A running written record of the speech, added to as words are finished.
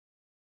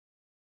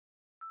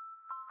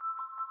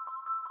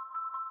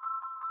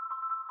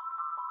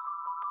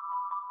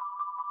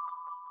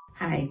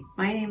Hi,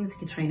 my name is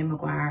Katrina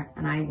Maguire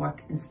and I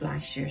work in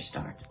Splash Sure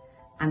Start,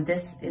 and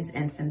this is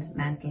Infant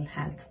Mental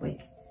Health Week.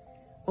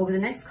 Over the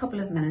next couple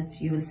of minutes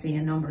you will see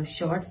a number of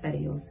short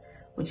videos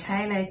which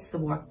highlights the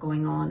work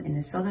going on in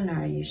the Southern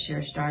Area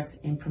Sure Starts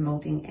in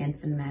promoting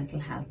infant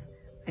mental health.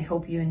 I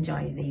hope you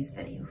enjoy these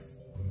videos.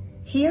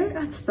 Here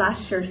at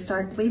Splash Sure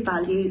Start, we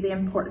value the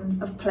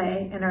importance of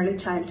play in early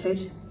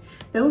childhood.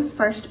 Those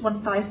first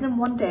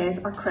 1001 days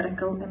are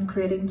critical in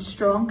creating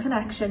strong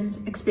connections,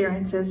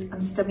 experiences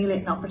and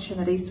stimulating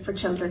opportunities for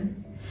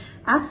children.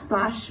 At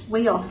Splash,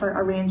 we offer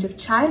a range of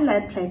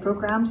child-led play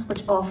programmes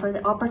which offer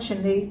the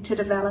opportunity to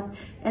develop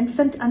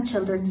infant and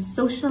children's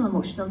social and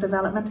emotional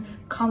development,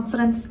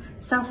 confidence,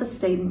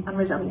 self-esteem and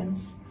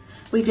resilience.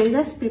 We do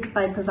this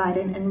by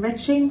providing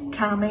enriching,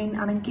 calming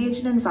and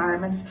engaging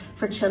environments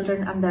for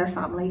children and their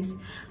families,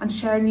 and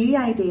share new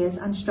ideas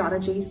and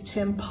strategies to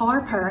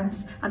empower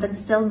parents and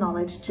instil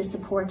knowledge to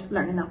support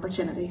learning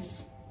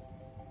opportunities.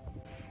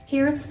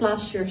 Here at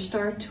Splash Sure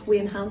Start, we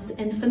enhance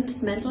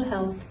infant mental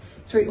health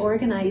through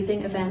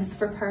organising events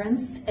for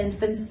parents,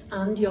 infants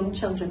and young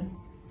children.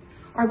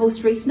 Our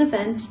most recent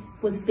event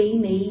was Be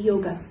Me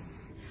Yoga,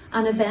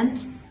 an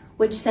event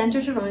which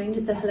centres around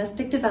the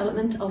holistic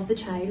development of the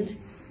child,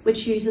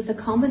 which uses a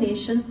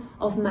combination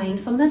of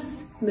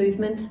mindfulness,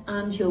 movement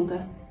and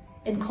yoga,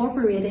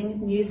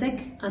 incorporating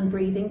music and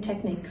breathing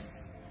techniques,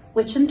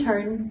 which in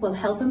turn will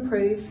help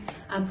improve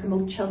and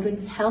promote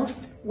children's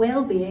health,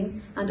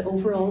 well-being and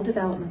overall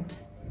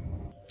development.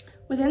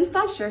 Within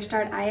Splash Sure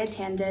Start, I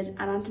attended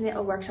an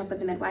antenatal workshop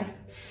with the midwife.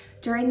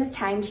 During this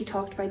time, she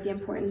talked about the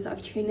importance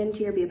of tuning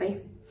into your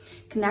baby,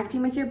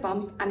 connecting with your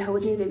bump and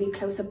holding your baby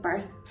close at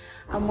birth,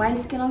 and why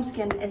skin on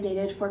skin is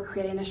needed for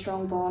creating a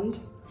strong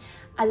bond.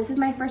 As this is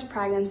my first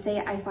pregnancy,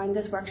 I found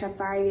this workshop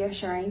very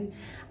reassuring.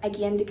 I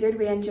gained a good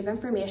range of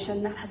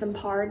information that has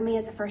empowered me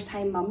as a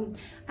first-time mum,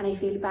 and I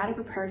feel better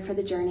prepared for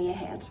the journey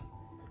ahead.